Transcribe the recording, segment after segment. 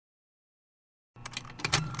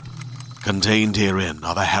Contained herein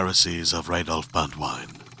are the heresies of Radolf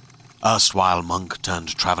Burntwine, erstwhile monk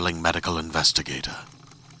turned traveling medical investigator.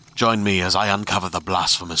 Join me as I uncover the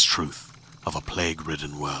blasphemous truth of a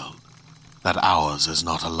plague-ridden world, that ours is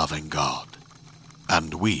not a loving God,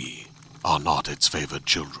 and we are not its favored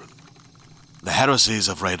children. The heresies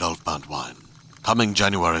of Radolf Burntwine, coming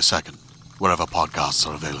January 2nd, wherever podcasts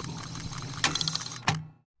are available.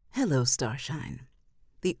 Hello, Starshine.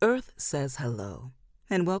 The Earth says hello,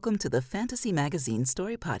 and welcome to the Fantasy Magazine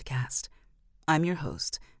Story Podcast. I'm your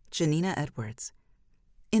host, Janina Edwards.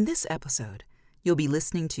 In this episode, you'll be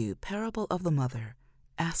listening to Parable of the Mother,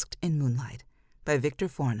 Asked in Moonlight, by Victor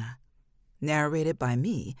Forna, narrated by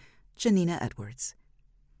me, Janina Edwards.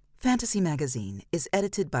 Fantasy Magazine is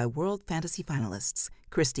edited by World Fantasy finalists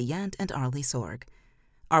Christy Yant and Arlie Sorg.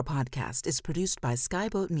 Our podcast is produced by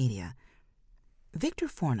Skyboat Media. Victor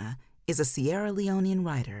Forna is a Sierra Leonean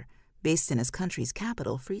writer based in his country's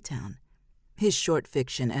capital, Freetown. His short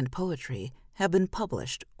fiction and poetry have been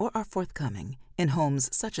published or are forthcoming in homes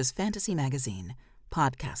such as Fantasy Magazine,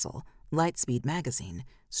 Podcastle, Lightspeed Magazine,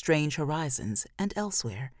 Strange Horizons, and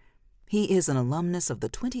elsewhere. He is an alumnus of the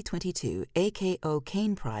 2022 AKO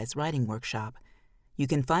Kane Prize Writing Workshop. You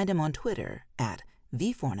can find him on Twitter at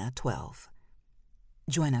vforna12.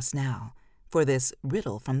 Join us now for this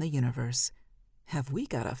riddle from the universe. Have we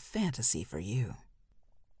got a fantasy for you?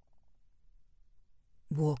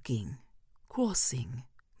 Walking, crossing,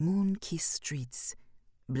 moon-kissed streets,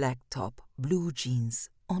 black top, blue jeans,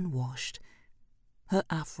 unwashed. Her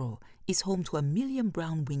afro is home to 1,000,000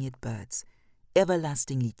 brown-winged birds,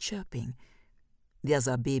 everlastingly chirping. There's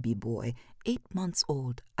a baby boy, 8 months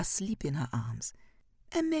old, asleep in her arms.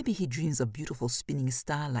 And maybe he dreams of beautiful spinning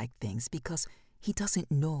star-like things because he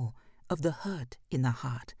doesn't know of the hurt in the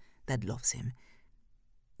heart that loves him.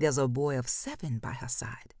 There's a boy of 7 by her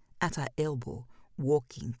side, at her elbow,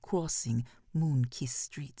 walking, crossing moon-kissed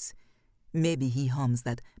streets. Maybe he hums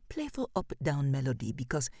that playful up-down melody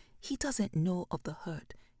because he doesn't know of the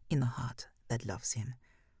hurt in the heart that loves him.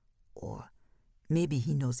 Or maybe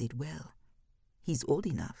he knows it well. He's old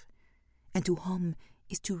enough. And to hum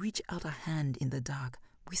is to reach out a hand in the dark,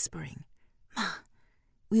 whispering, "Ma,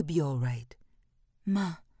 we'll be all right.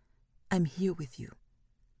 Ma, I'm here with you."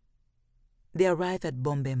 They arrive at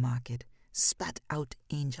Bombay Market, spat-out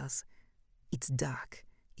angels. It's dark.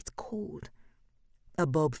 It's cold. A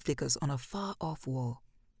bulb flickers on a far-off wall.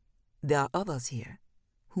 There are others here,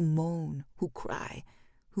 who moan, who cry,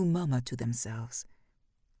 who murmur to themselves.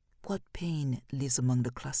 What pain lives among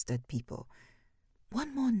the clustered people?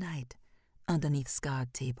 One more night, underneath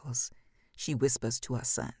scarred tables, she whispers to her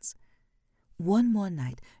sons. One more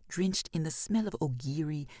night, drenched in the smell of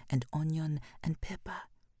ogiri and onion and pepper.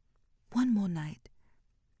 One more night.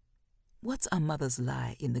 What's a mother's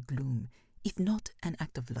lie in the gloom, if not an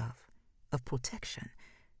act of love, of protection?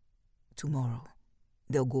 Tomorrow,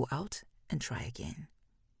 they'll go out and try again.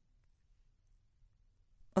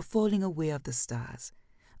 A falling away of the stars,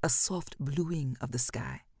 a soft bluing of the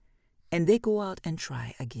sky, and they go out and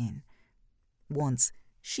try again. Once,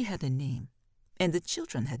 she had a name, and the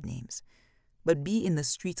children had names, but be in the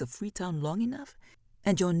streets of Freetown long enough,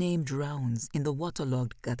 and your name drowns in the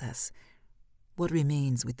waterlogged gutters. What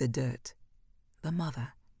remains with the dirt? The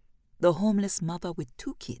mother. The homeless mother with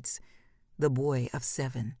 2 kids. The boy of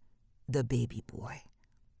 7. The baby boy.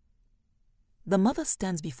 The mother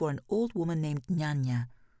stands before an old woman named Nyanya,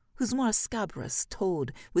 who's more a scabrous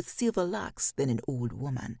toad with silver locks than an old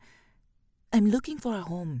woman. "I'm looking for a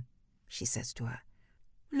home," she says to her.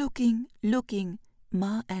 Looking,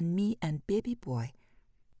 ma and me and baby boy."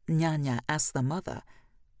 Nyanya asks the mother,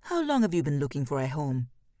 "How long have you been looking for a home?"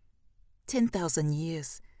 10,000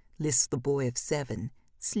 years, lisps the boy of 7,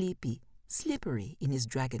 sleepy, slippery in his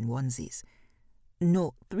dragon onesies.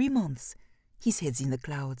 "No, 3 months. His head's in the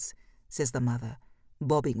clouds," says the mother,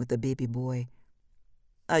 bobbing with the baby boy.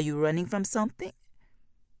 "Are you running from something?"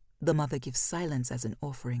 The mother gives silence as an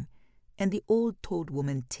offering, and the old toad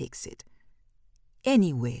woman takes it.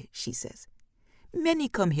 "Anyway," she says, "many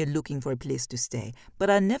come here looking for a place to stay,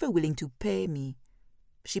 but are never willing to pay me."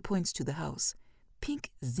 She points to the house,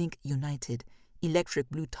 pink zinc united, electric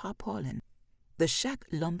blue tarpaulin. The shack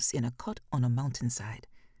lumps in a cut on a mountainside,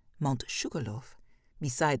 Mount Sugarloaf,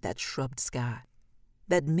 beside that shrubbed scar,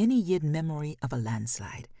 that many-yeared memory of a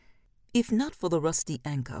landslide. If not for the rusty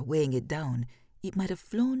anchor weighing it down, it might have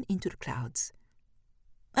flown into the clouds.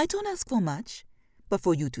 "I don't ask for much, but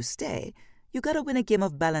for you to stay, you gotta win a game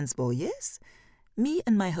of balance ball, yes? Me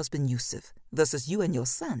and my husband Yusuf versus you and your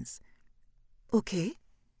sons." "Okay,"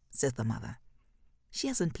 says the mother. She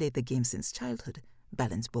hasn't played the game since childhood,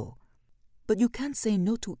 balance ball. But you can't say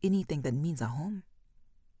no to anything that means a home.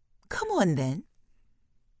 Come on, then.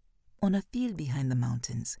 On a field behind the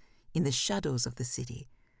mountains, in the shadows of the city,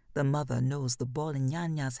 the mother knows the ball in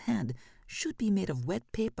Nyanya's hand should be made of wet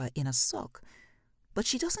paper in a sock, but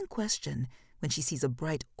she doesn't question when she sees a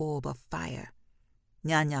bright orb of fire.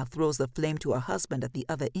 Nyanya throws the flame to her husband at the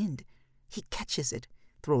other end. He catches it,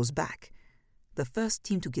 throws back. The first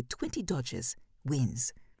team to get 20 dodges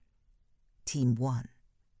wins. Team 1.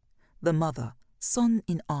 The mother, son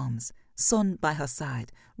in arms, son by her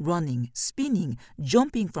side, running, spinning,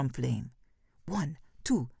 jumping from flame. 1,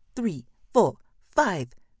 2, 3, 4, 5.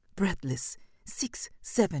 Breathless. 6,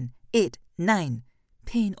 7, 8, 9.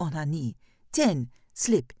 Pain on her knee. 10.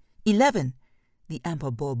 Slip. 11. The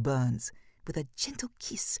amber ball burns. With a gentle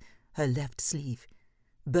kiss, her left sleeve.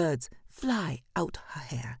 Birds fly out her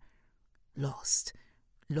hair. Lost,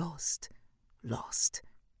 lost, lost.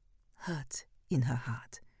 Hurt in her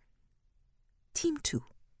heart. Team 2.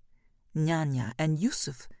 Nyanya and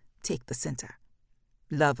Yusuf take the center.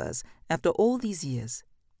 Lovers, after all these years,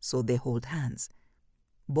 so they hold hands.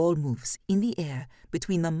 Ball moves in the air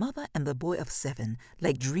between the mother and the boy of 7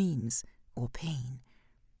 like dreams or pain.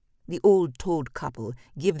 The old-toad couple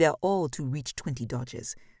give their all to reach 20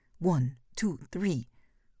 dodges. 1, 2, 3.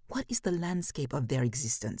 What is the landscape of their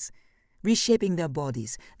existence? Reshaping their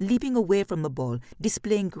bodies, leaping away from the ball,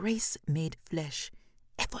 displaying grace made flesh.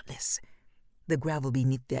 Effortless. The gravel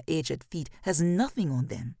beneath their aged feet has nothing on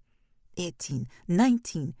them. 18,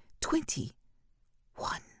 19, 20.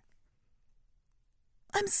 1.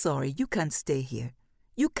 I'm sorry, you can't stay here.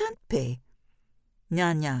 You can't pay.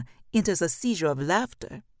 Nyanya enters a seizure of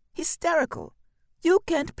laughter. Hysterical. You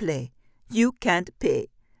can't play. You can't pay.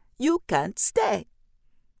 You can't stay.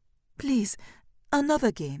 Please,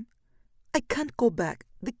 another game. I can't go back.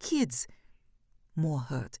 The kids. More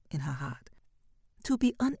hurt in her heart. To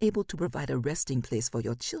be unable to provide a resting place for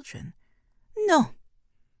your children. No.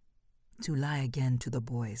 To lie again to the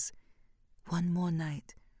boys. One more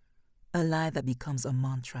night. A lie that becomes a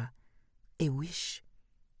mantra. A wish.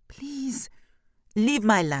 Please, leave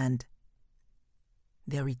my land.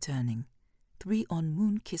 They're returning, 3 on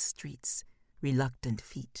moon-kissed streets, reluctant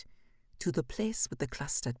feet, to the place with the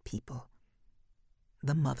clustered people.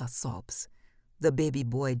 The mother sobs. The baby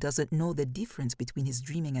boy doesn't know the difference between his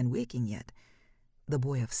dreaming and waking yet. The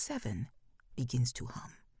boy of 7 begins to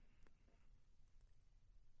hum.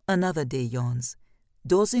 Another day yawns,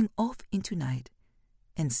 dozing off into night,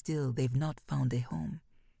 and still they've not found a home.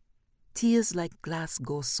 Tears like glass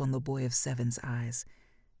ghosts on the boy of 7's eyes.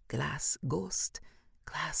 Glass ghost,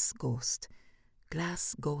 glass ghost,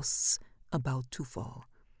 glass ghosts about to fall.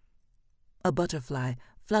 A butterfly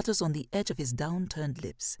flutters on the edge of his downturned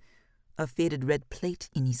lips, a faded red plate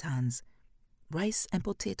in his hands, rice and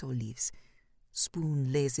potato leaves,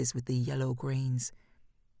 spoon laces with the yellow grains.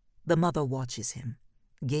 The mother watches him,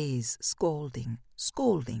 gaze, scolding,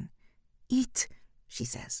 scolding. Eat, she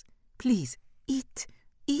says. Please, eat,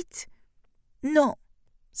 eat. No,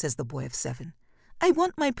 says the boy of 7. I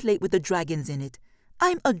want my plate with the dragons in it.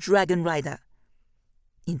 I'm a dragon rider.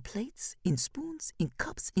 In plates, in spoons, in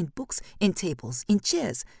cups, in books, in tables, in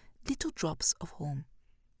chairs, little drops of home.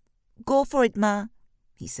 Go for it, Ma,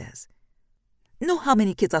 he says. Know how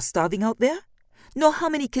many kids are starving out there? Know how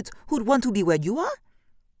many kids who'd want to be where you are?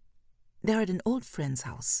 They're at an old friend's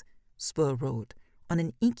house, Spur Road, on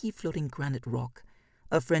an inky floating granite rock,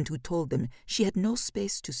 a friend who told them she had no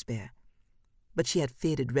space to spare. But she had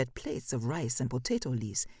faded red plates of rice and potato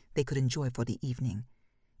leaves they could enjoy for the evening.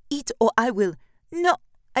 Eat or I will. No,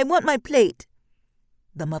 I want my plate.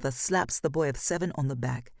 The mother slaps the boy of 7 on the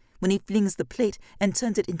back when he flings the plate and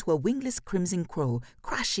turns it into a wingless crimson crow,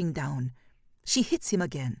 crashing down. She hits him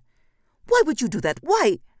again. Why would you do that?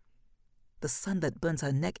 Why? The sun that burns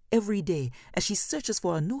her neck every day as she searches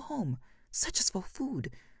for a new home, searches for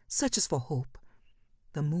food, searches for hope.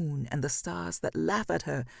 The moon and the stars that laugh at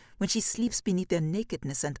her when she sleeps beneath their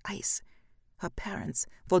nakedness and ice. Her parents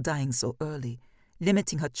for dying so early,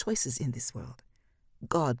 limiting her choices in this world.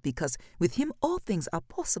 God, because with him all things are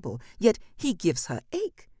possible, yet he gives her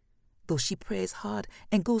ache, though she prays hard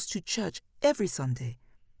and goes to church every Sunday.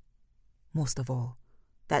 Most of all,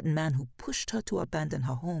 that man who pushed her to abandon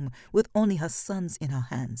her home with only her sons in her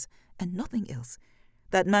hands and nothing else.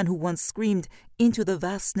 That man who once screamed into the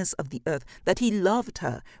vastness of the earth that he loved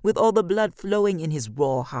her with all the blood flowing in his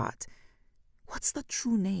raw heart. What's the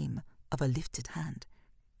true name of a lifted hand?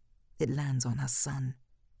 It lands on her son.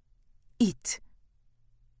 Eat.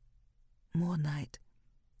 More night.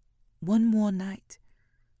 One more night.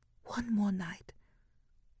 One more night.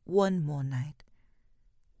 One more night.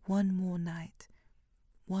 One more night.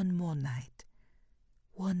 One more night.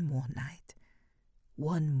 One more night.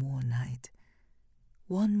 One more night.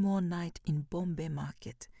 One more night in Bombay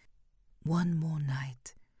Market. One more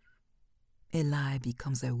night. A lie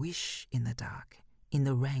becomes a wish in the dark, in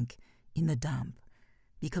the rank, in the damp,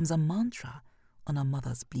 becomes a mantra on a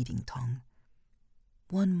mother's bleeding tongue.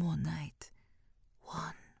 One more night.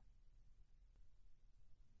 One.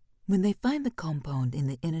 When they find the compound in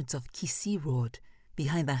the innards of Kissy Road,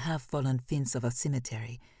 behind the half-fallen fence of a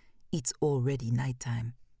cemetery, it's already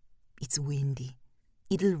nighttime. It's windy.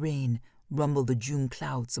 It'll rain, rumble the June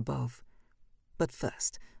clouds above. But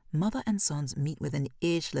first, mother and sons meet with an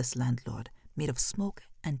ageless landlord made of smoke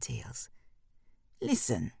and tales.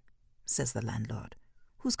 "Listen," says the landlord,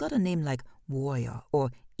 who's got a name like Warrior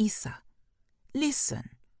or Issa.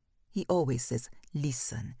 "Listen." He always says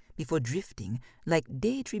listen before drifting, like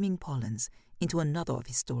daydreaming pollens, into another of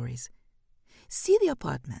his stories. "See the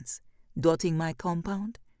apartments dotting my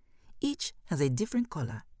compound? Each has a different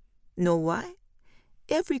color. Know why?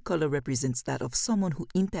 Every color represents that of someone who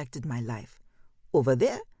impacted my life. Over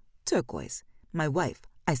there, turquoise, my wife,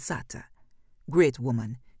 Isata. Great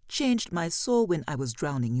woman, changed my soul when I was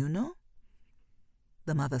drowning, you know?"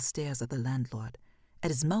 The mother stares at the landlord,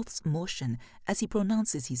 at his mouth's motion as he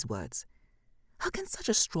pronounces his words. How can such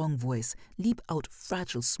a strong voice leap out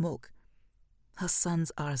fragile smoke? Her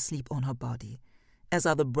sons are asleep on her body, as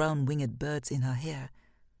are the brown-winged birds in her hair.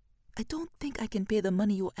 "I don't think I can pay the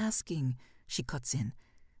money you're asking," she cuts in.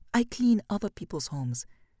 "I clean other people's homes.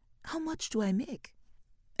 How much do I make?"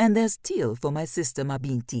 "And there's teal for my sister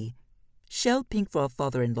Mabinti. Shell pink for a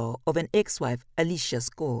father-in-law of an ex-wife, Alicia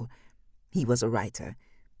Skoll. He was a writer.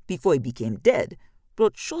 Before he became dead,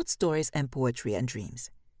 wrote short stories and poetry and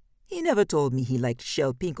dreams. He never told me he liked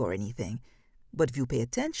shell pink or anything, but if you pay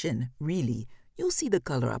attention, really, you'll see the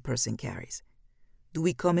color a person carries. Do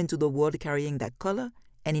we come into the world carrying that color,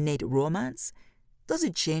 an innate romance? Does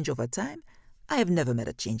it change over time? I have never met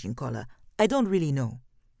a changing color. I don't really know.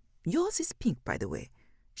 Yours is pink, by the way.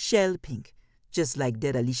 Shell pink, just like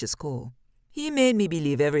dead Alicia's Skoll. He made me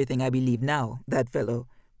believe everything I believe now, that fellow.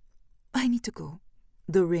 I need to go.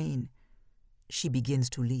 The rain." She begins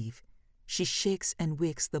to leave. She shakes and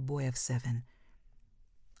wakes the boy of 7.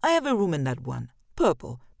 "I have a room in that one,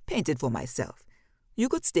 purple, painted for myself. You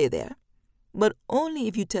could stay there, but only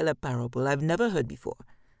if you tell a parable I've never heard before,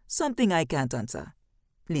 something I can't answer.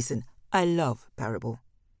 Listen, I love Parebul."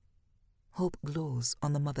 Hope glows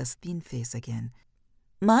on the mother's thin face again.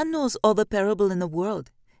 "Ma knows all the parable in the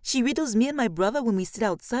world. She riddles me and my brother when we sit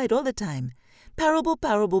outside all the time. Parable,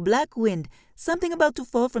 parable, black wind, something about to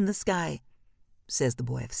fall from the sky," says the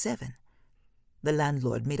boy of 7. The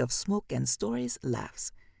landlord, made of smoke and stories,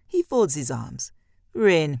 laughs. He folds his arms.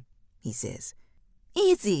 "Rain," he says.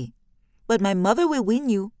 "Easy. But my mother will win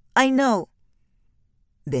you. I know."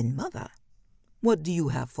 "Then, mother, what do you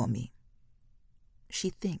have for me?" She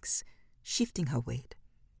thinks, shifting her weight.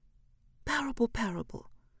 "Parable, parable."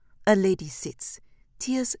 A lady sits,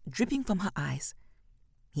 tears dripping from her eyes.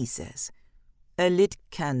 He says, "A lit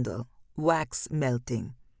candle, wax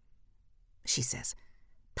melting." She says,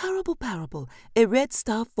 "Parable, parable, a red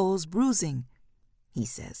star falls bruising." He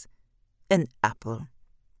says, "An apple."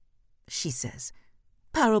 She says,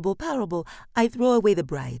 "Parable, parable, I throw away the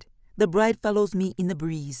bride. The bride follows me in the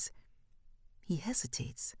breeze." He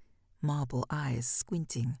hesitates, marble eyes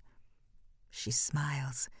squinting. She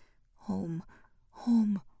smiles. Home,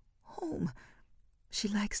 home, home. She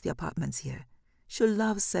likes the apartments here. She'll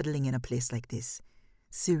love settling in a place like this.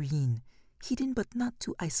 Serene, hidden but not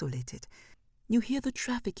too isolated. You hear the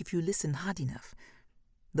traffic if you listen hard enough.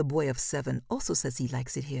 The boy of 7 also says he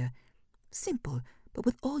likes it here. Simple, but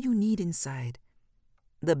with all you need inside.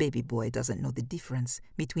 The baby boy doesn't know the difference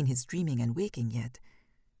between his dreaming and waking yet.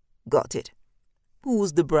 "Got it.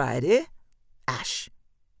 Who's the bride, eh? Ash.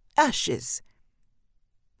 Ashes."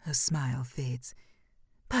 Her smile fades.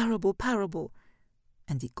 "Parable, parable."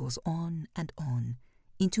 And it goes on and on,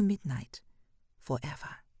 into midnight,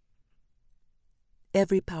 forever.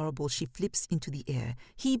 Every parable she flips into the air,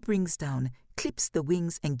 he brings down, clips the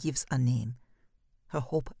wings and gives a name. Her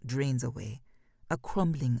hope drains away, a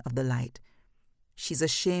crumbling of the light. She's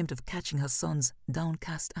ashamed of catching her son's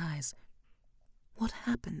downcast eyes. What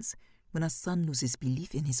happens when a son loses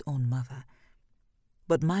belief in his own mother?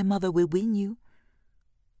 "But my mother will win you."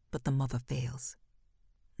 But the mother fails.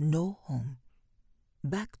 No home.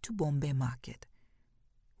 Back to Bombay Market.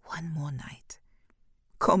 One more night.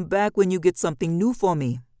 "Come back when you get something new for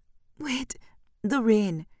me." "Wait, the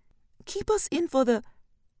rain. Keep us in for the—"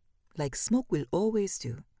 Like smoke will always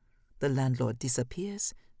do, the landlord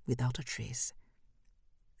disappears without a trace.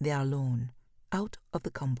 They are alone, out of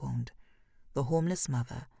the compound, the homeless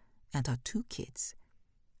mother and her 2 kids.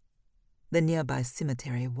 The nearby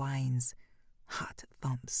cemetery whines. Heart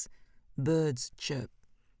thumps. Birds chirp.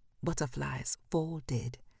 Butterflies fall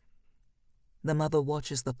dead. The mother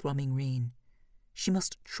watches the thrumming rain. She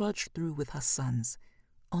must trudge through with her sons.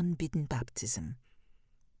 Unbidden baptism.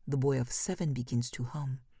 The boy of 7 begins to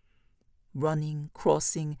hum. Running,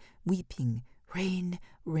 crossing, weeping. Rain,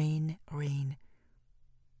 rain, rain.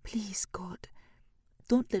 Please, God,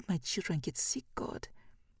 don't let my children get sick, God.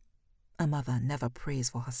 A mother never prays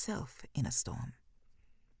for herself in a storm.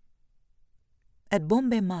 At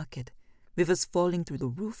Bombay Market, rivers falling through the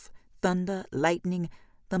roof, thunder, lightning,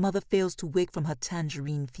 the mother fails to wake from her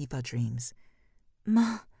tangerine fever dreams.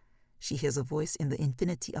 Ma, she hears a voice in the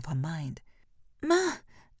infinity of her mind. Ma,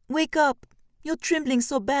 wake up! You're trembling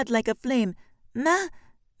so bad like a flame. Ma,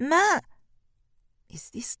 Ma! Is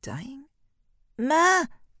this dying? Ma!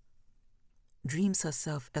 Dreams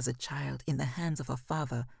herself as a child in the hands of her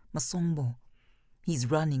father, Masombo. He's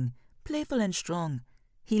running, playful and strong.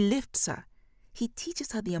 He lifts her. He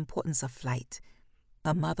teaches her the importance of flight.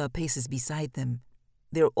 Her mother paces beside them.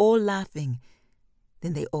 They're all laughing.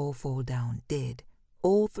 Then they all fall down, dead.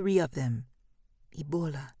 All 3 of them.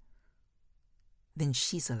 Ebola. Then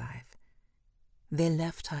she's alive. They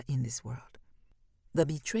left her in this world. The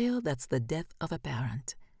betrayal that's the death of a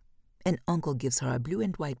parent. An uncle gives her a blue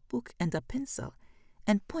and white book and a pencil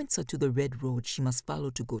and points her to the red road she must follow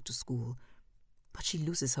to go to school. But she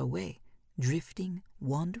loses her way, drifting,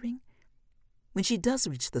 wandering. When she does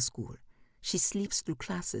reach the school, she sleeps through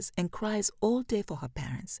classes and cries all day for her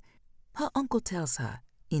parents. Her uncle tells her,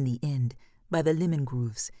 in the end, by the lemon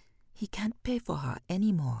grooves, he can't pay for her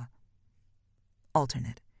any more.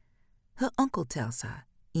 Alternate. Her uncle tells her,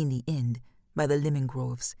 in the end, by the lemon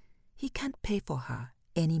groves, he can't pay for her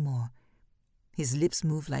any more. His lips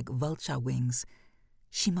move like vulture wings.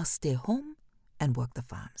 She must stay home and work the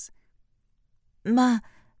farms. Ma,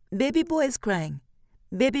 baby boy is crying.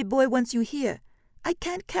 Baby boy wants you here. I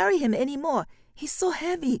can't carry him any more. He's so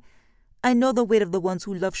heavy. I know the weight of the ones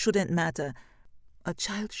who love shouldn't matter. A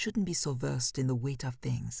child shouldn't be so versed in the weight of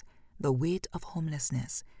things, the weight of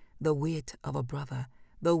homelessness, the weight of a brother,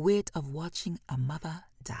 the weight of watching a mother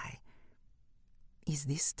die. Is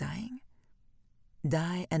this dying?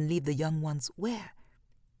 Die and leave the young ones where?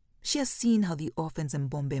 She has seen how the orphans in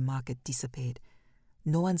Bombay Market dissipate.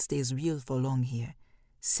 No one stays real for long here.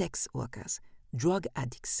 Sex workers, drug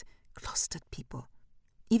addicts, clustered people.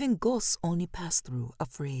 Even ghosts only pass through,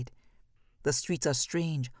 afraid. The streets are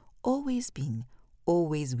strange, always been,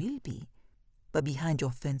 always will be. But behind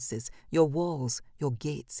your fences, your walls, your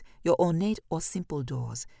gates, your ornate or simple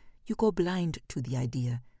doors, you go blind to the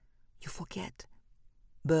idea. You forget.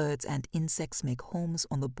 Birds and insects make homes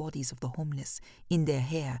on the bodies of the homeless, in their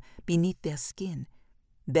hair, beneath their skin.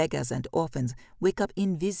 Beggars and orphans wake up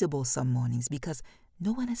invisible some mornings because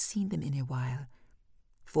no one has seen them in a while.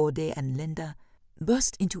 Forde and Linda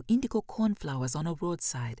burst into indigo cornflowers on a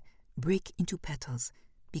roadside, break into petals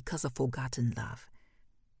because of forgotten love.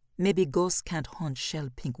 Maybe ghosts can't haunt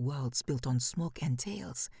shell-pink worlds built on smoke and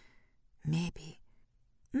tales. Maybe.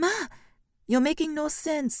 Ma! You're making no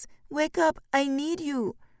sense. Wake up. I need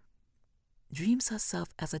you. Dreams herself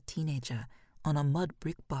as a teenager on a mud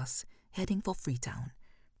brick bus heading for Freetown.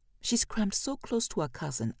 She's crammed so close to her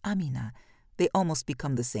cousin, Amina, they almost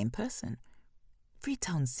become the same person.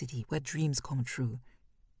 Freetown City, where dreams come true.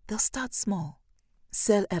 They'll start small,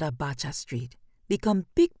 sell at Abacha Street, become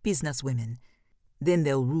big businesswomen. Then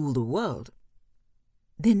they'll rule the world.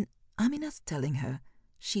 Then Amina's telling her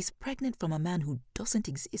she's pregnant from a man who doesn't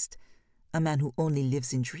exist, a man who only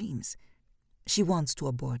lives in dreams. She wants to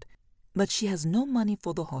abort, but she has no money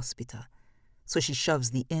for the hospital, so she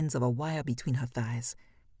shoves the ends of a wire between her thighs.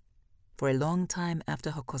 For a long time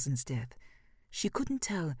after her cousin's death, she couldn't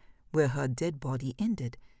tell where her dead body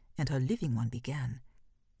ended and her living one began.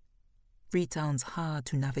 Freetown's hard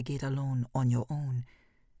to navigate alone on your own.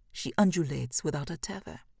 She undulates without a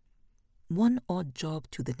tether. One odd job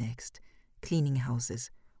to the next, cleaning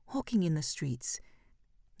houses, hawking in the streets.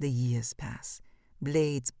 The years pass,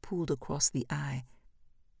 blades pulled across the eye.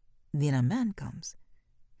 Then a man comes.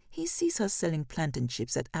 He sees her selling plantain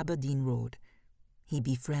chips at Aberdeen Road. He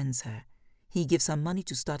befriends her. He gives her money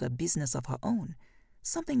to start a business of her own,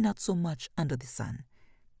 something not so much under the sun.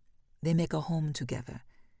 They make a home together.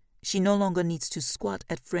 She no longer needs to squat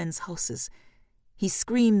at friends' houses. He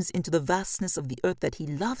screams into the vastness of the earth that he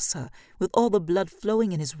loves her with all the blood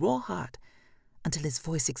flowing in his raw heart, until his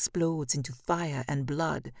voice explodes into fire and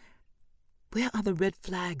blood. Where are the red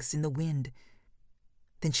flags in the wind?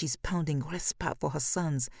 Then she's pounding respat for her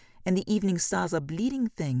sons, and the evening stars a bleeding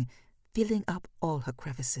thing, filling up all her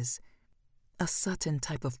crevices. A certain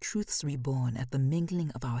type of truths reborn at the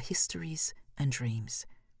mingling of our histories and dreams.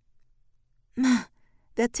 Ma,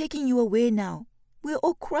 they're taking you away now. We're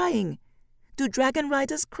all crying. Do dragon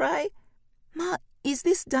riders cry? Ma, is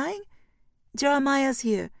this dying? Jeremiah's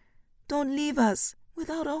here. Don't leave us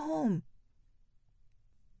without a home.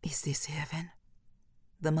 Is this heaven?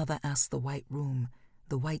 The mother asked the white room,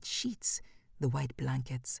 the white sheets, the white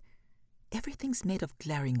blankets. Everything's made of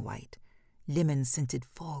glaring white, lemon-scented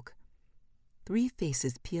fog. 3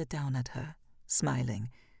 faces peer down at her, smiling.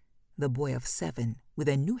 The boy of 7 with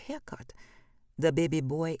a new haircut, the baby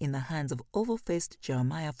boy in the hands of oval-faced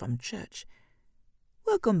Jeremiah from church.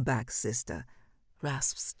 "Welcome back, sister,"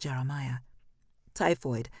 rasps Jeremiah.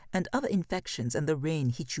 "Typhoid and other infections and the rain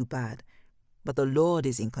hit you bad, but the Lord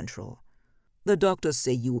is in control. The doctors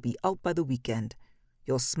say you will be out by the weekend.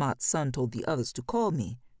 Your smart son told the others to call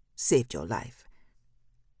me. Saved your life."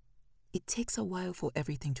 It takes a while for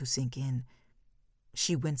everything to sink in.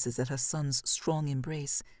 She winces at her son's strong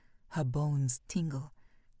embrace. Her bones tingle.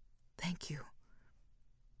 "Thank you."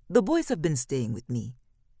 "The boys have been staying with me.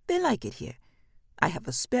 They like it here. I have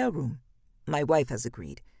a spare room. My wife has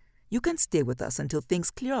agreed. You can stay with us until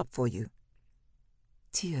things clear up for you."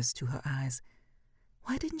 Tears to her eyes.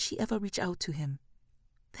 Why didn't she ever reach out to him?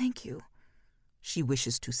 "Thank you." She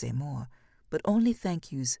wishes to say more, but only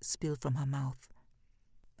thank yous spill from her mouth.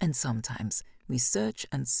 And sometimes we search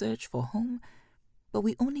and search for home, but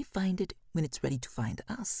we only find it when it's ready to find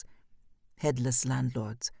us. Headless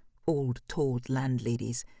landlords, old-told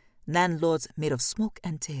landladies, landlords made of smoke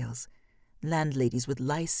and tails, landladies with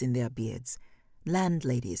lice in their beards,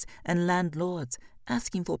 landladies and landlords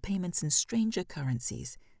asking for payments in stranger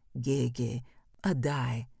currencies, gege,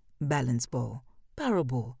 adai, balance ball,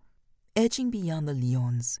 Parebul, edging beyond the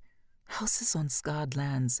Lyons, houses on scarred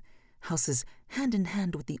lands, houses hand in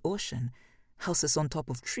hand with the ocean, houses on top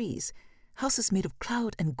of trees, houses made of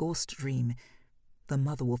cloud and ghost dream. The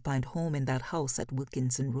mother will find home in that house at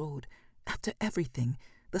Wilkinson Road, after everything,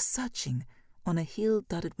 the searching, on a hill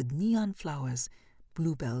dotted with neon flowers,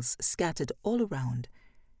 bluebells scattered all around.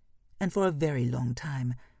 And for a very long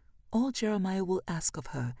time, all Jeremiah will ask of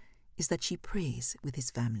her is that she prays with his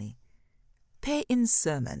family. Pay in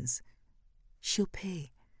sermons. She'll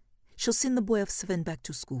pay. She'll send the boy of 7 back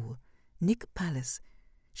to school, Nick Palace.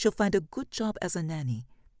 She'll find a good job as a nanny.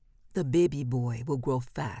 The baby boy will grow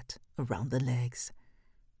fat around the legs.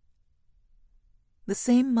 The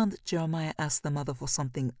same month Jeremiah asked the mother for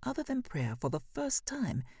something other than prayer for the first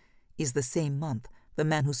time is the same month the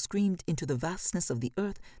man who screamed into the vastness of the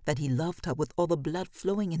earth that he loved her with all the blood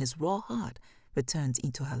flowing in his raw heart returns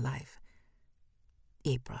into her life.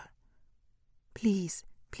 April. Please,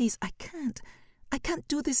 I can't. I can't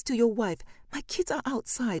do this to your wife. My kids are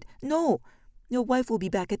outside. No, your wife will be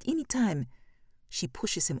back at any time. She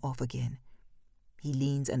pushes him off again. He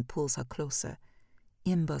leans and pulls her closer.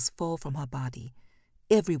 Embers fall from her body.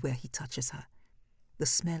 Everywhere he touches her. The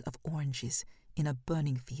smell of oranges in a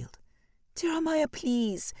burning field. Jeremiah,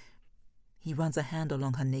 please. He runs a hand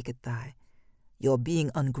along her naked thigh. You're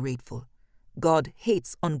being ungrateful. God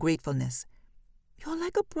hates ungratefulness. You're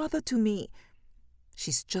like a brother to me.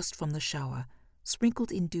 She's just from the shower,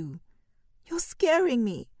 sprinkled in dew. You're scaring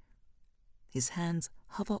me. His hands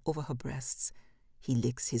hover over her breasts. He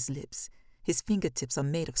licks his lips. His fingertips are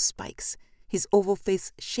made of spikes. His oval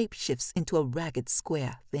face shape-shifts into a ragged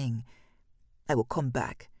square thing. I will come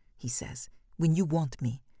back, he says, when you want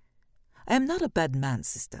me. I am not a bad man,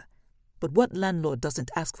 sister. But what landlord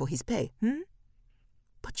doesn't ask for his pay,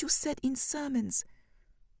 But you said in sermons.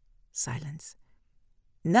 Silence.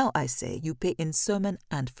 Now I say you pay in sermon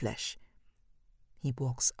and flesh. He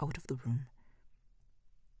walks out of the room.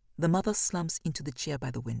 The mother slumps into the chair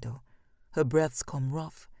by the window. Her breaths come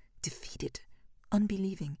rough, defeated,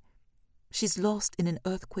 unbelieving. She's lost in an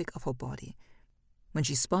earthquake of her body when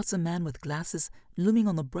she spots a man with glasses looming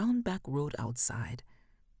on the brown back road outside.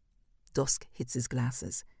 Dusk hits his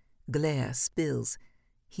glasses. Glare spills.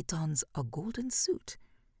 He dons a golden suit.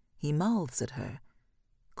 He mouths at her.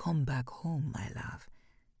 Come back home, my love.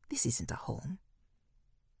 This isn't a home.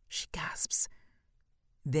 She gasps.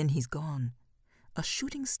 Then he's gone, a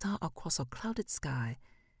shooting star across a clouded sky,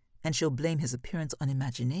 and she'll blame his appearance on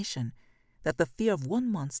imagination, that the fear of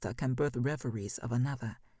one monster can birth reveries of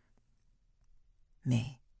another.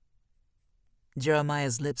 May.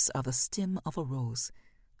 Jeremiah's lips are the stem of a rose.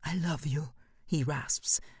 I love you, he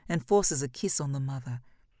rasps, and forces a kiss on the mother.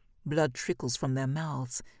 Blood trickles from their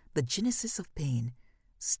mouths, the genesis of pain.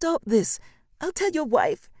 Stop this! I'll tell your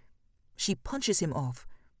wife! She punches him off,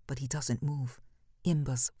 but he doesn't move.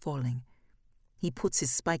 Embers falling. He puts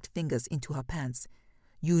his spiked fingers into her pants.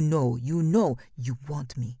 You know, you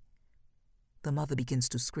want me. The mother begins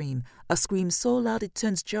to scream, a scream so loud it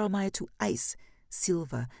turns Jeremiah to ice.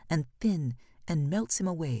 silver and thin, and melts him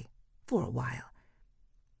away for a while.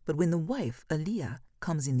 But when the wife, Aaliyah,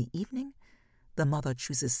 comes in the evening, the mother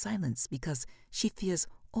chooses silence because she fears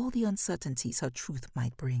all the uncertainties her truth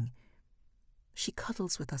might bring. She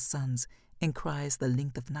cuddles with her sons and cries the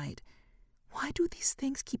length of night. Why do these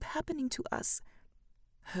things keep happening to us?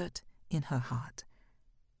 Hurt in her heart.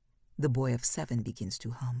 The boy of 7 begins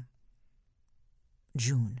to hum.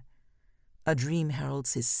 June. A dream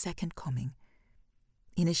heralds his second coming.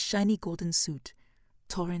 In his shiny golden suit,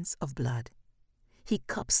 torrents of blood. He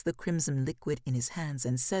cups the crimson liquid in his hands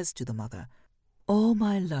and says to the mother, "All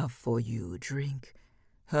my love for you, drink.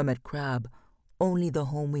 Hermit crab, only the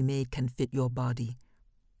home we made can fit your body.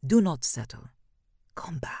 Do not settle.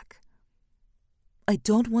 Come back." "I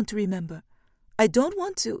don't want to remember. I don't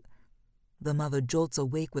want to." The mother jolts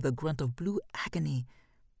awake with a grunt of blue agony.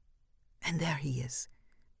 And there he is,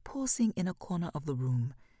 pausing in a corner of the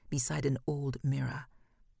room beside an old mirror.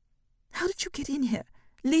 "How did you get in here?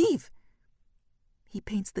 Leave!" He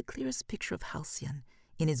paints the clearest picture of Halcyon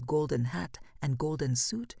in his golden hat and golden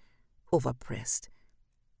suit, overpressed.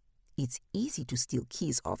 It's easy to steal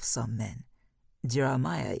keys off some men.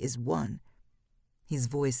 Jeremiah is one. His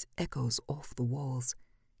voice echoes off the walls.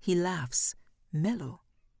 He laughs, mellow.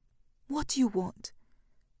 "What do you want?"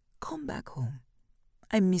 "Come back home.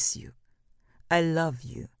 I miss you. I love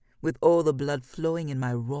you with all the blood flowing in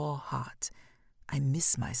my raw heart. I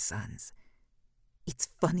miss my sons. It's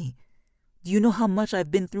funny. Do you know how much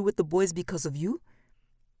I've been through with the boys because of you?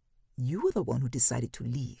 You were the one who decided to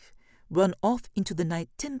leave, run off into the night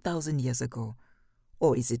 10,000 years ago.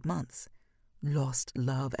 Or is it months? Lost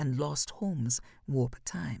love and lost homes warp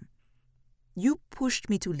time. You pushed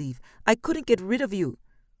me to leave. I couldn't get rid of you.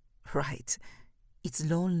 Right. It's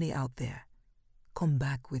lonely out there. Come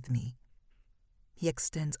back with me." He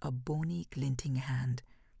extends a bony, glinting hand.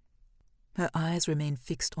 Her eyes remain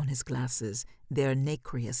fixed on his glasses, their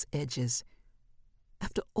nacreous edges.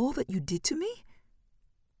 "After all that you did to me?"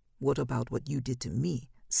 "What about what you did to me?"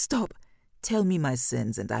 "Stop! Tell me my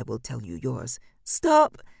sins and I will tell you yours."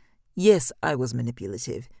 "Stop!" "Yes, I was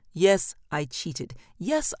manipulative. Yes, I cheated.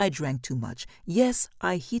 Yes, I drank too much. Yes,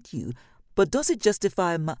 I hit you. But does it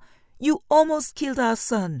justify You almost killed our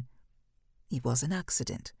son." "It was an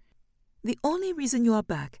accident." "The only reason you are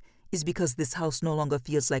back is because this house no longer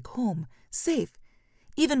feels like home, safe.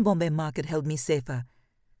 Even Bombay Market held me safer."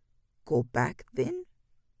 "Go back, then?"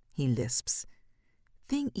 He lisps.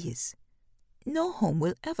 "Thing is, no home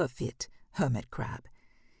will ever fit, hermit crab.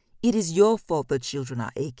 It is your fault the children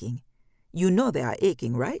are aching. You know they are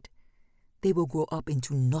aching, right? They will grow up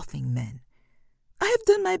into nothing men." "I have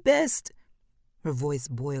done my best." Her voice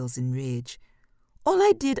boils in rage. "All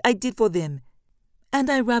I did for them. And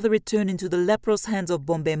I'd rather return into the leprous hands of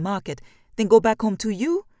Bombay Market than go back home to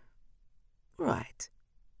you." "Right.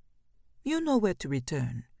 You know where to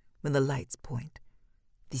return when the lights point.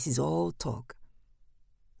 This is all talk."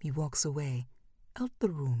 He walks away, out the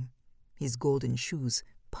room, his golden shoes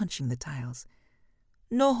punching the tiles.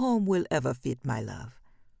 "No home will ever fit, my love.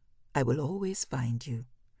 I will always find you.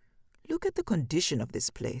 Look at the condition of this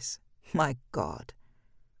place. My God."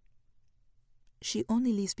 She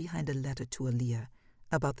only leaves behind a letter to Aaliyah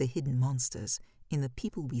about the hidden monsters in the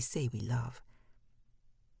people we say we love.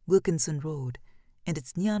 Wilkinson Road and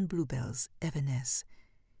its neon bluebells evanesce.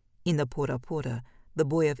 In the porta, the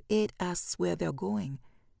boy of 8 asks where they're going.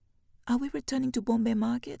 "Are we returning to Bombay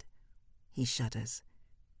Market?" He shudders.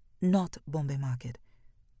 "Not Bombay Market.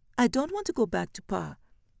 I don't want to go back to Pa.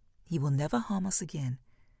 He will never harm us again."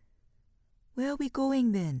 "Where are we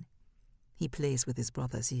going then?" He plays with his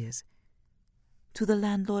brother's ears. "To the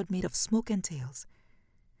landlord made of smoke and tails.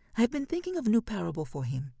 I've been thinking of a new parable for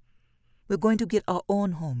him. We're going to get our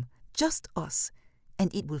own home, just us,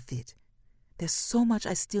 and it will fit. There's so much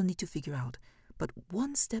I still need to figure out, but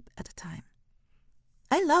one step at a time.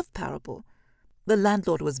 I love Parable. The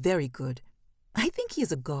landlord was very good. I think he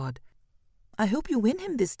is a god. I hope you win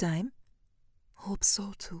him this time." "Hope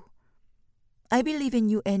so too." "I believe in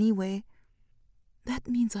you anyway." "That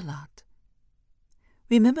means a lot.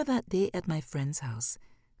 Remember that day at my friend's house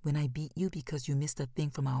when I beat you because you missed a thing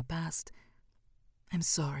from our past? I'm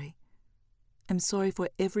sorry. I'm sorry for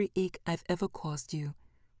every ache I've ever caused you.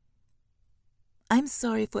 I'm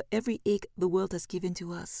sorry for every ache the world has given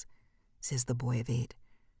to us," says the boy of 8,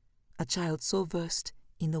 a child so versed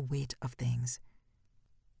in the weight of things.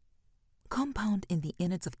 Compound in the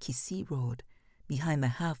innards of Kissy Road, behind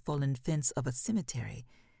the half-fallen fence of a cemetery,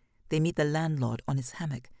 they meet the landlord on his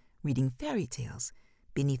hammock, reading fairy tales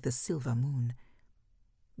beneath the silver moon.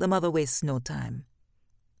 The mother wastes no time.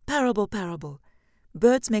 "Parable, Parable,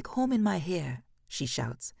 birds make home in my hair," she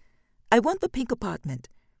shouts. I want the pink apartment.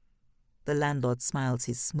 The landlord smiles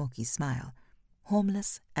his smoky smile.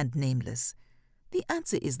 Homeless and nameless. The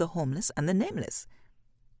answer is the homeless and the nameless.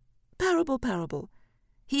 Parable, parable.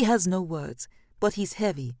 He has no words, but he's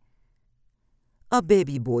heavy. A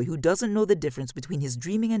baby boy who doesn't know the difference between his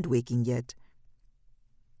dreaming and waking yet.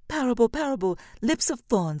 Parable, parable, lips of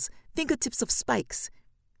thorns, fingertips of spikes.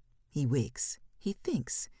 He wakes, he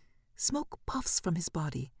thinks. Smoke puffs from his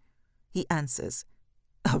body. He answers,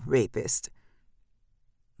 a rapist.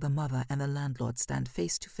 The mother and the landlord stand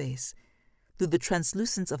face to face. Through the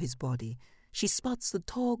translucence of his body, she spots the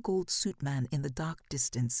tall gold suit man in the dark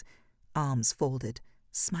distance, arms folded,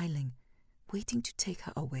 smiling, waiting to take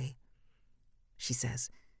her away. She says,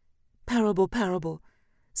 Parable, parable,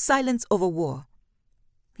 silence over war.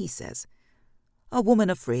 He says, a woman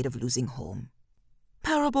afraid of losing home.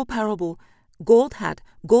 Parable, parable, gold hat,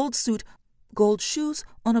 gold suit, gold shoes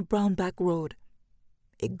on a brown back road.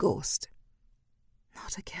 A ghost.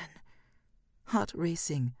 Not again. Heart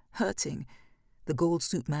racing, hurting. The gold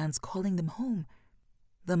suit man's calling them home.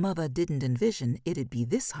 The mother didn't envision it'd be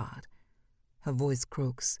this hard. Her voice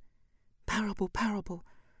croaks. Parable, parable,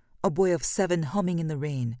 a boy of 7 humming in the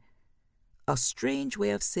rain. A strange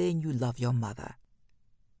way of saying you love your mother.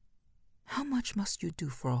 How much must you do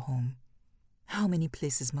for a home? How many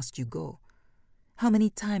places must you go? How many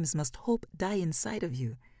times must hope die inside of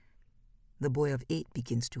you? The boy of 8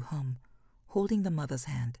 begins to hum, holding the mother's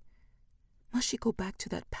hand. Must she go back to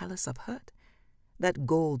that palace of hurt? That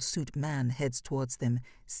gold suit man heads towards them,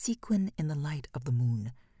 sequin in the light of the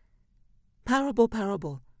moon. Parable,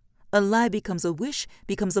 parable. A lie becomes a wish,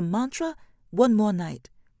 becomes a mantra, one more night.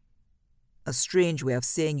 A strange way of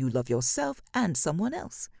saying you love yourself and someone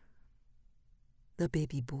else. The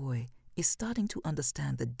baby boy is starting to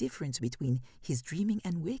understand the difference between his dreaming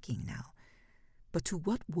and waking now. But to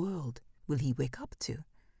what world will he wake up to?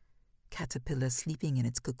 Caterpillar sleeping in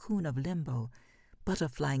its cocoon of limbo,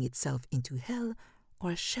 butterflying itself into hell,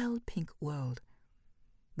 or a shell-pink world?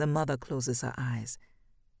 The mother closes her eyes.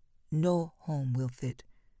 No home will fit.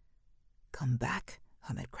 Come back,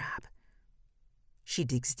 hermit crab. She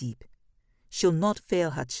digs deep. She'll not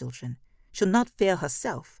fail her children. She'll not fail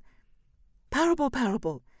herself. Parable,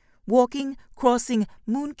 parable. Walking, crossing,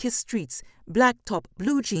 moon-kissed streets, black top,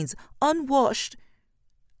 blue jeans, unwashed.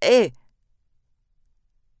 I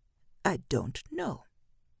don't know.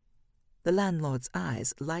 The landlord's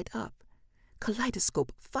eyes light up.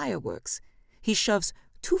 Kaleidoscope fireworks. He shoves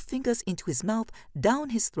 2 fingers into his mouth, down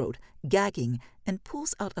his throat, gagging, and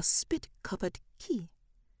pulls out a spit-covered key.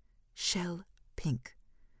 Shell pink.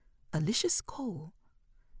 Alicious coal.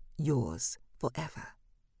 Yours forever.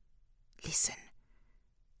 Listen.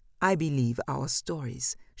 I believe our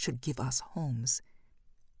stories should give us homes.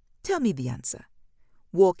 Tell me the answer.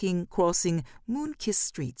 Walking, crossing, moon-kissed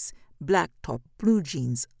streets, black top, blue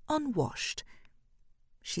jeans, unwashed.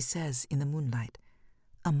 She says in the moonlight,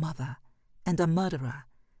 a mother and a murderer,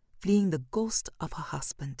 fleeing the ghost of her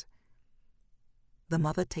husband. The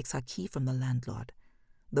mother takes her key from the landlord.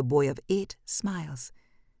 The boy of 8 smiles.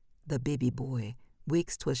 The baby boy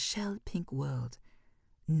wakes to a shell-pink world,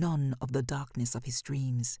 none of the darkness of his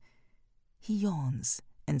dreams. He yawns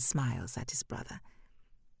and smiles at his brother.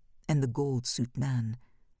 And the gold suit man,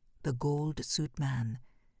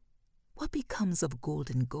 what becomes of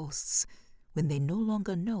golden ghosts when they no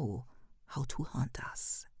longer know how to haunt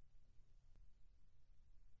us?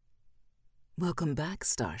 Welcome back,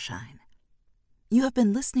 Starshine. You have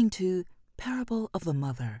been listening to Parable of the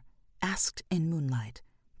Mother, Asked in Moonlight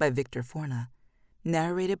by Victor Forna,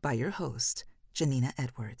 narrated by your host, Janina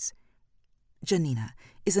Edwards. Janina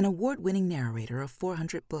is an award-winning narrator of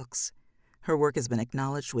 400 books. Her work has been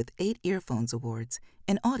acknowledged with 8 Earphones Awards,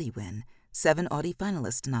 an Audie win, 7 Audie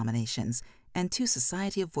finalist nominations, and 2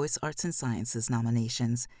 Society of Voice Arts and Sciences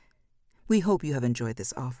nominations. We hope you have enjoyed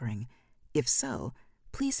this offering. If so,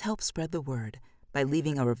 please help spread the word by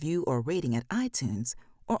leaving a review or rating at iTunes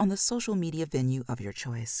or on the social media venue of your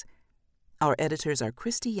choice. Our editors are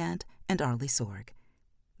Christy Yant and Arlie Sorg.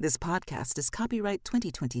 This podcast is copyright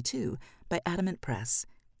 2022 by Adamant Press.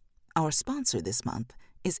 Our sponsor this month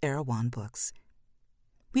is Erewhon Books.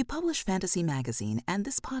 We publish Fantasy Magazine and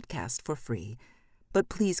this podcast for free, but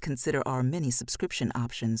please consider our many subscription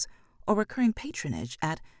options or recurring patronage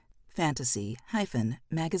at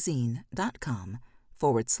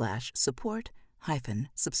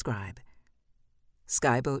fantasy-magazine.com/support-subscribe.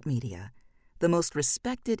 Skyboat Media, the most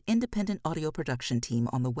respected independent audio production team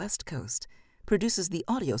on the West Coast, produces the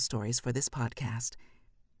audio stories for this podcast.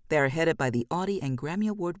 They are headed by the Audie and Grammy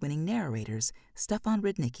Award-winning narrators Stefan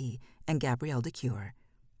Rudnicki and Gabrielle DeCure.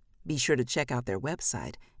 Be sure to check out their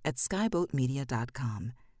website at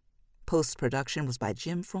skyboatmedia.com. Post-production was by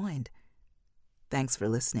Jim Freund. Thanks for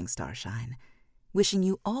listening, Starshine. Wishing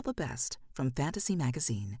you all the best from Fantasy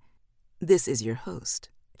Magazine. This is your host,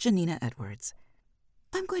 Janina Edwards.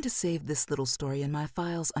 I'm going to save this little story in my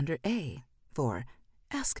files under A for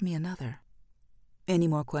Ask Me Another. Any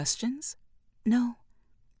more questions? No?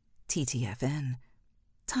 TTFN.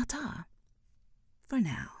 Ta-ta. For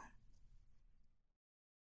now.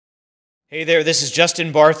 Hey there, this is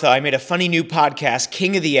Justin Bartha. I made a funny new podcast,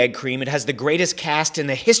 King of the Egg Cream. It has the greatest cast in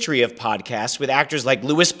the history of podcasts with actors like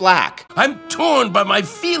Louis Black. I'm torn by my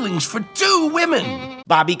feelings for two women.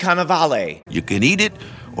 Bobby Cannavale. You can eat it,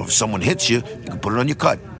 or if someone hits you, you can put it on your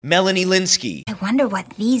cut. Melanie Linsky. I wonder what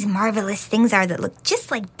these marvelous things are that look just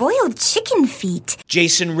like boiled chicken feet.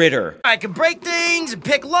 Jason Ritter. I can break things and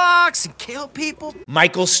pick locks and kill people.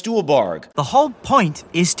 Michael Stuhlbarg. The whole point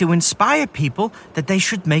is to inspire people that they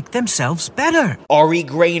should make themselves better. Ari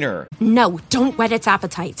Grainer. No, don't whet its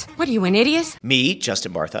appetite. What are you, an idiot? Me,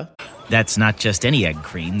 Justin Bartha. That's not just any egg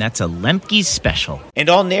cream, that's a Lemke's special. And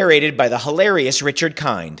all narrated by the hilarious Richard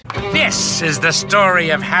Kind. This is the story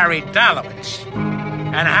of Harry Dalowitz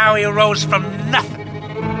and how he rose from nothing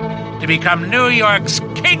to become New York's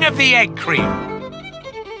King of the Egg Cream.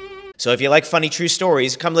 So if you like funny true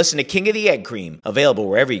stories, come listen to King of the Egg Cream, available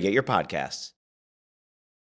wherever you get your podcasts.